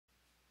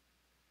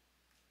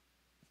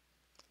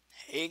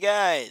Hey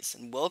guys,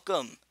 and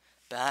welcome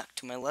back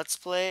to my Let's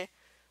Play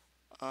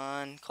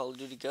on Call of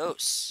Duty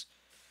Ghosts.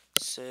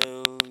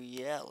 So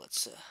yeah,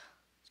 let's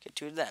get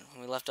to it then.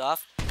 When we left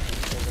off,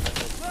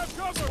 Grab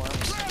cover!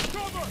 Grab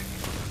cover!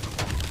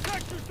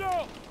 Protect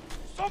yourself!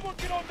 Someone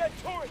get on that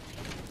turret!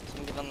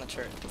 someone get on the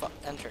turret.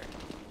 Enter.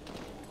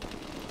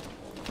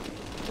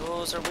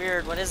 Those are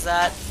weird. What is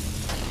that?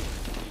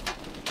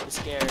 I'm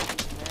scared. I'm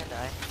gonna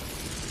die.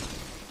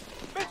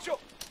 Mitchell!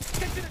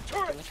 Get to the In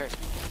turret! the turret.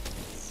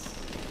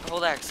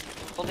 Hold X.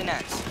 Holding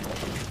X.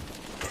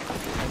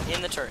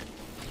 In the turret.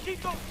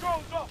 Keep those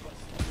drones off us!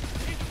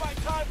 Keep my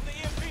time for the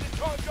EMP to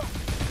charge up!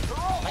 They're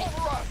all Am I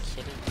over us!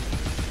 kidding?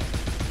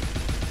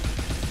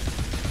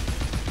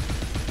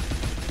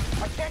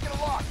 I can't get a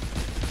lock!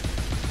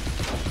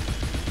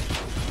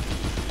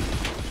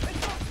 Take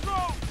those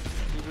drones!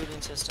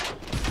 Rebooting system.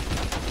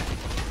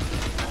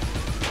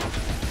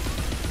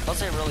 All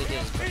I really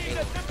did is put EMP's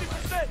at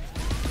 50%!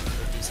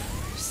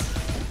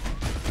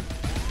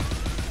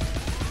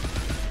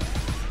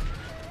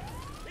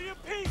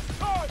 EMP's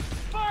charged!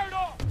 Fired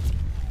off!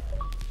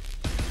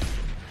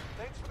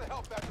 Thanks for the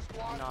help, Dr.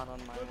 Squad. Not on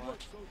my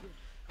watch.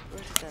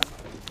 Where's them?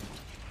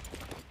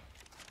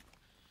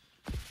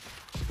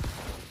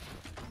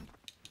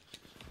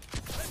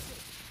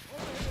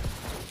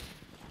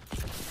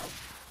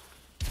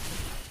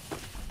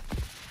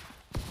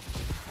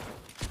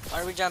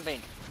 Why are we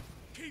jumping?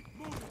 Keep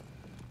moving!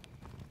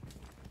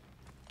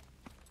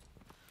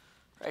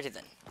 Righty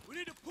then. We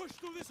need to push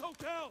through this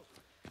hotel!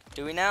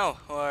 Do we now?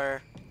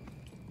 Or...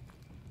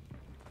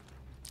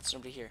 There's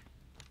nobody here.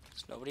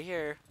 There's nobody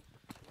here.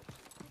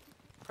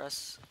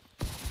 Press.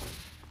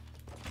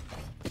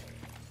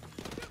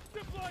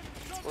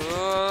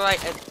 Oh, I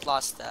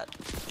lost that.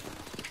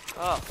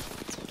 Oh.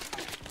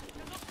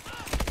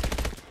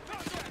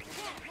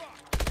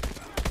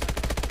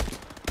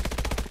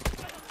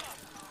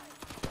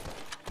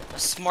 A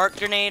smart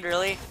grenade,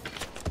 really?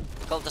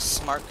 Called the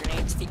smart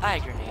grenade? It's the eye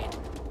grenade.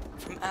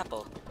 From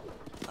Apple.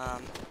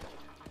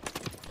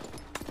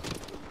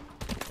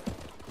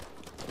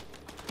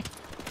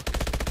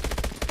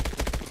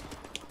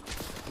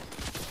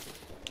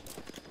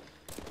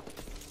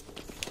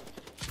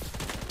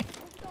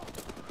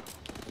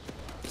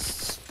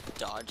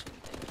 Dodging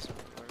things would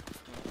work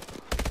for me.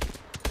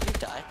 You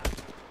die.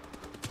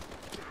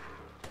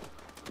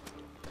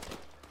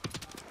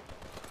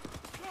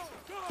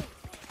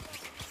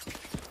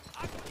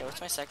 Okay,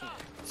 what's my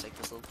secondary? It's like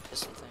this little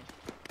pistol thing.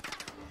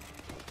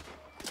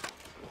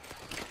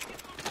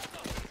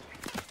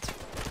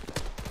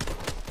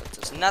 That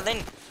does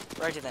nothing!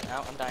 Righty then.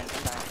 Ow, I'm dying.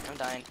 I'm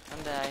dying.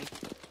 I'm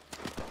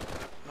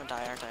gonna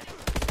die, aren't I?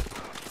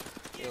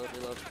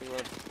 Reload.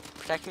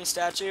 Protect me,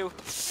 statue!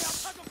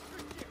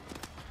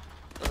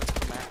 Let's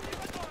come back.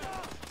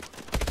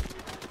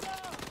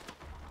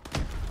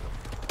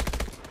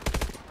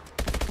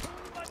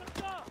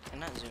 Can I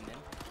not zoom in?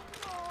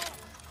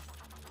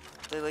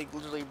 They like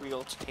literally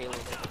real tailored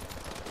it.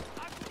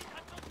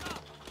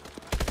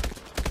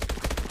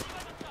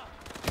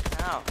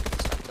 Ow!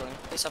 Stop killing me.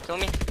 Please stop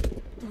killing me.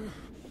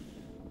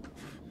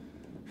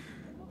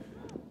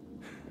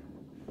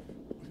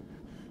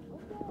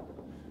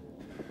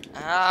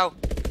 Ow!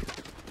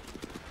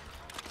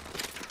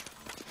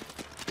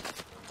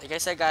 Like I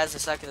said, guys, I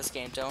suck at this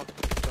game. Don't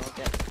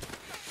get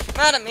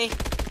mad at me.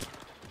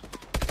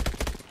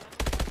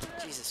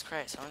 Jesus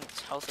Christ, how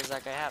much health does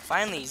that guy have?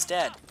 Finally, he's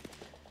dead.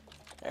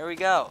 There we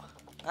go.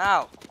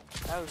 Ow!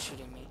 That was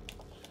shooting me.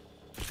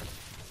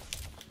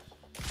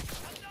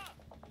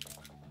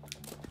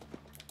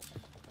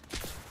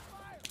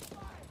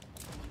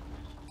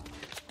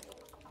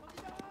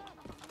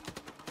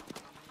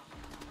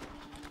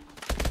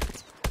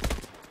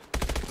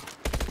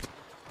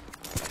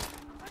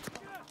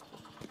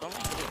 What am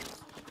I hitting?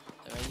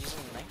 Am I using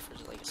a knife or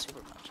is it like a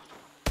super punch?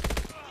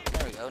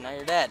 There we go, now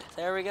you're dead.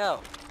 There we go.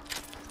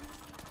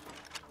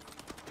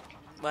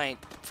 My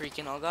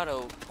freaking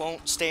Elgato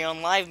won't stay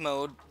on live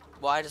mode.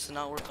 Why does it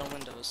not work on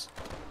Windows?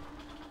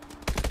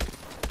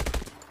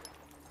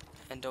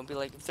 And don't be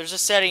like, if there's a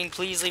setting,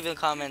 please leave in the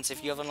comments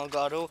if you have an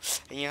Elgato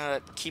and you know how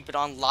to keep it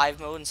on live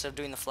mode instead of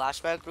doing the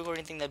flashback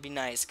recording thing, that'd be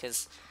nice,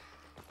 because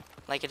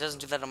like it doesn't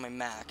do that on my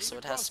Mac, so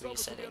it has to be a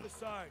setting.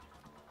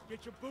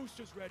 Get your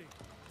boosters ready.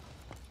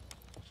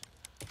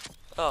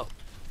 Oh.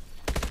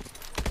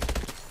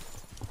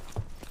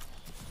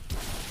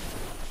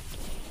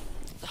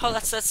 Oh,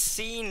 that's that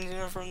scene, you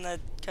know, from that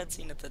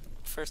cutscene at the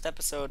first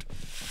episode.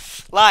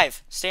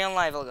 Live! Stay on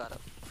live, Elgato.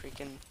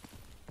 Freaking...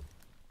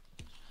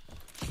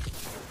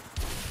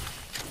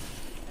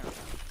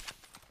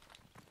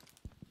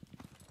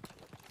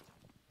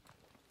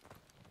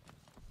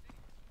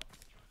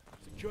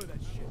 Secure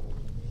that shit.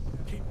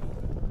 Keep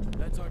moving.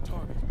 That's our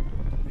target.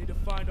 We need to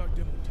find our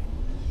demo team.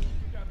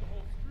 We got the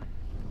whole street.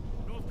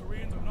 North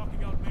Koreans are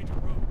knocking out major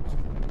roads.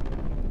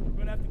 We're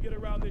gonna have to get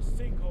around this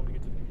sinkhole to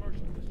get to the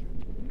commercial district.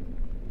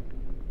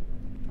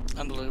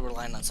 I'm literally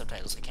relying on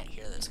subtitles. I can't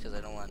hear this because I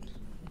don't want...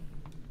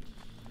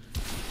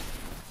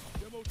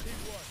 Demo Team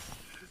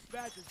 1.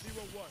 Dispatch is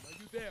 01. Are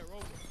you there?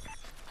 Over.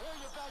 Here,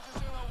 Dispatcher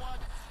 01.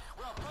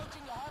 We're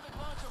approaching the Havoc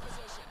launcher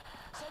position.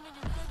 Sending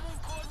you signaling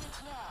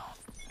coordinates now.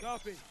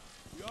 Copy.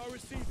 We are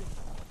receiving.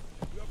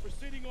 We are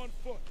proceeding on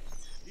foot.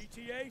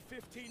 ETA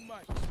 15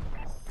 miles.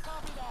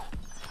 Copy that.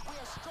 We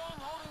are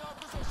strong holding our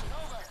position.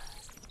 Over.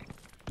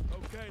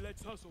 Okay,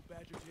 let's hustle,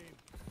 Badger team.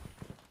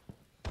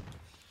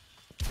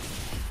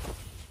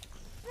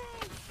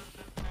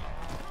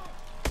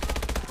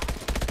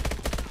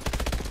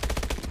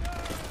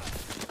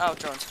 Oh,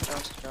 drones.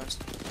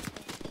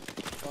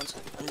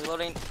 I'm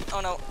reloading. Oh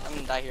no, I'm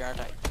gonna die here,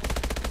 aren't I?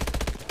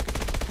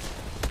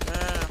 No.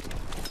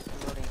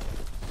 Reloading.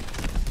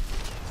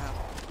 Oh,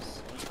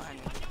 someone's behind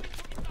me.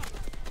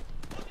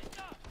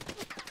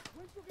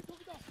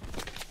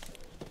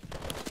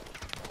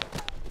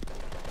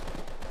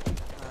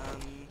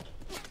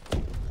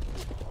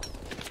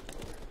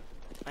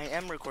 I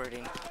am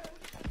recording.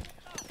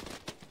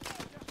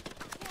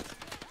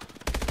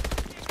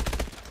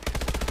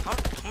 How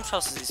much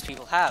else do these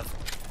people have?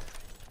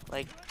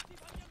 Like,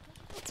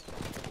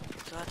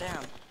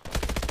 goddamn.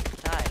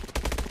 Die.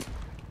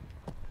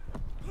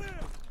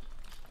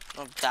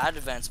 Oh, that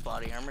advanced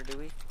body armor, do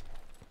we?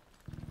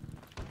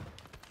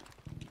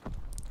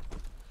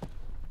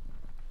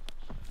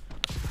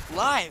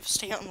 Live!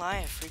 Stay on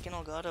live, freaking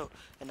Elgato.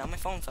 And now my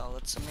phone fell,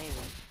 that's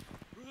amazing.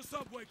 Through the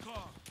subway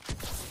car.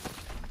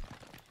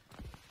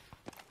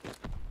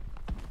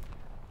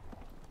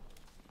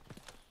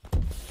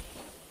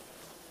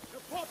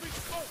 They're popping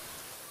smoke.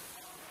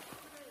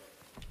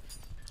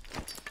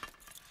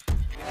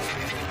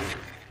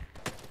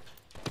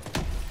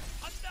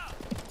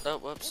 Oh,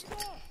 whoops.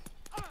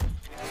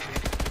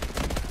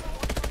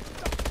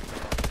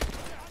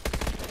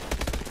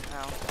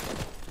 Ow.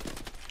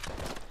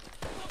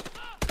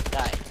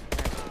 Die.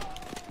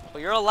 Oh,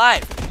 you're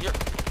alive!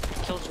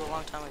 I killed you a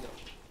long time ago.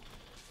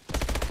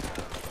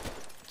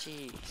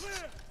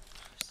 Jeez.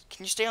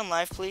 Can you stay on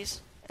live,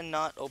 please? And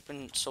not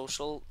open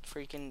social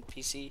freaking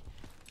PC?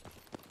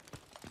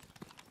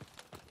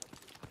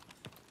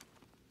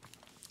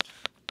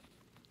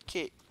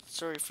 Okay,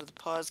 sorry for the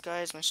pause,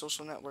 guys. My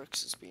social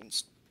networks is being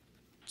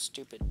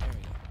stupid. There we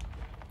go.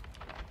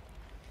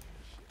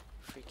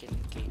 Freaking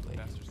gateway.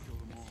 Bastards kill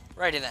them all.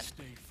 Righty then.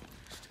 Stay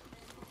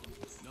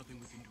focused. Nothing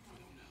we can do for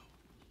them now.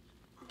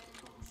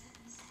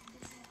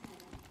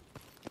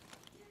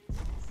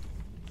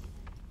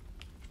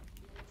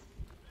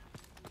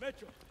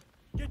 Metro,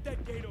 get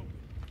that gate open.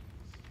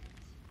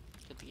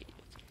 Get the gate.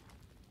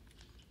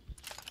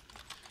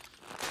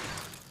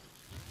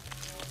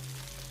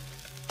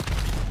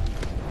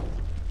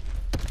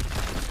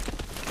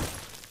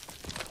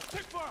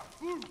 Take fire!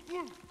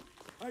 Blue!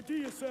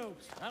 ID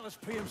yourselves. Atlas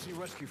PMC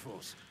Rescue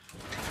Force.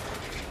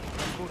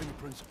 Reporting the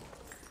principal.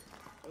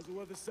 How's the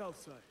weather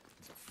south side?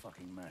 It's a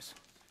fucking mess.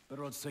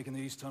 Better odds taking the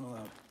east tunnel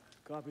out.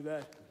 Copy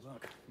that. Good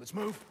luck. Let's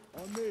move.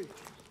 On me.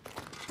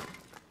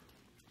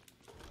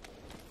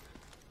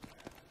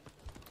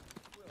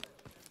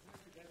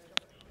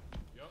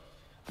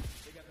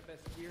 They got the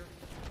best gear,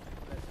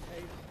 best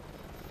tape,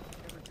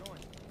 ever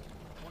joined.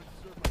 Want to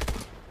serve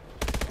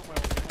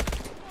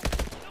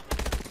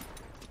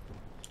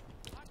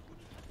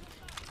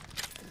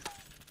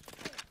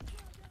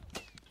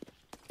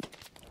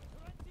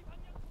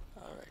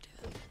Alrighty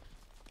then.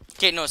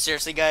 Okay, no,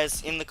 seriously,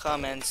 guys, in the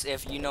comments,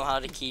 if you know how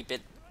to keep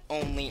it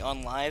only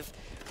on live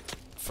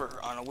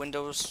on a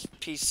Windows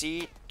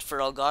PC for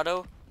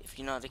Elgato, if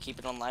you know how to keep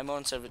it on live mode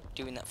instead of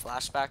doing that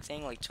flashback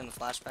thing, like turn the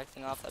flashback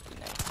thing off, that'd be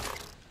nice.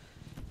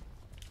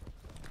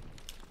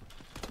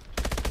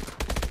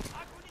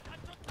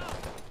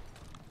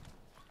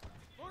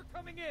 More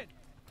coming in.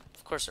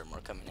 Of course, there are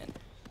more coming in.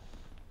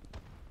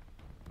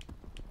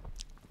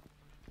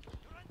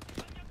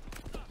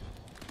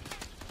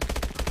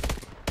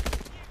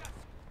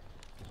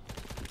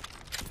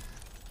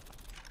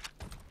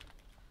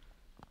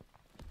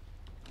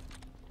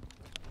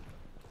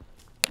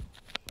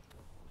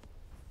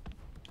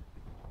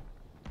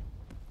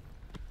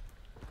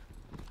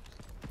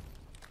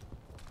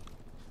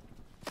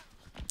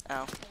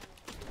 Ow.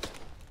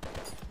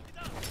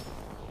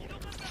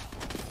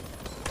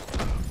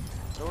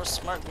 Throw a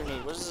smart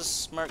grenade. What does a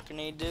smart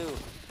grenade do?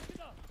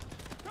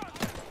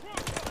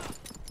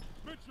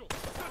 Mitchell,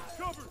 get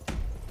covered!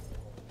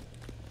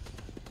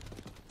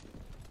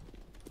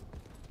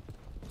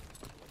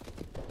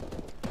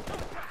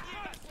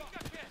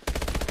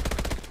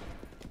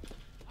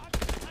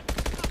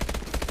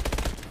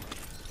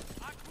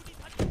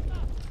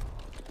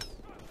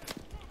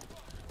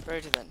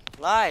 Righty then.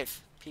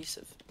 Live! Piece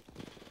of...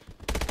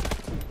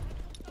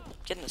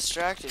 Getting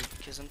distracted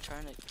because I'm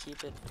trying to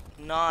keep it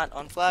not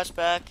on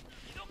flashback.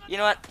 You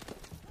know what?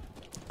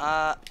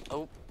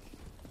 Oh.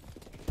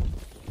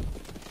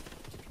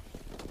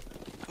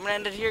 I'm gonna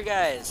end it here,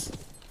 guys.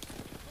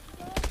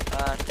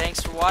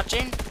 Thanks for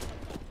watching.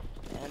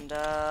 And,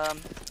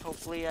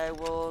 hopefully I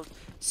will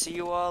see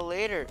you all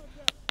later.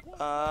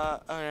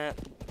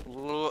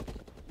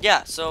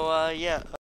 Yeah, so, yeah.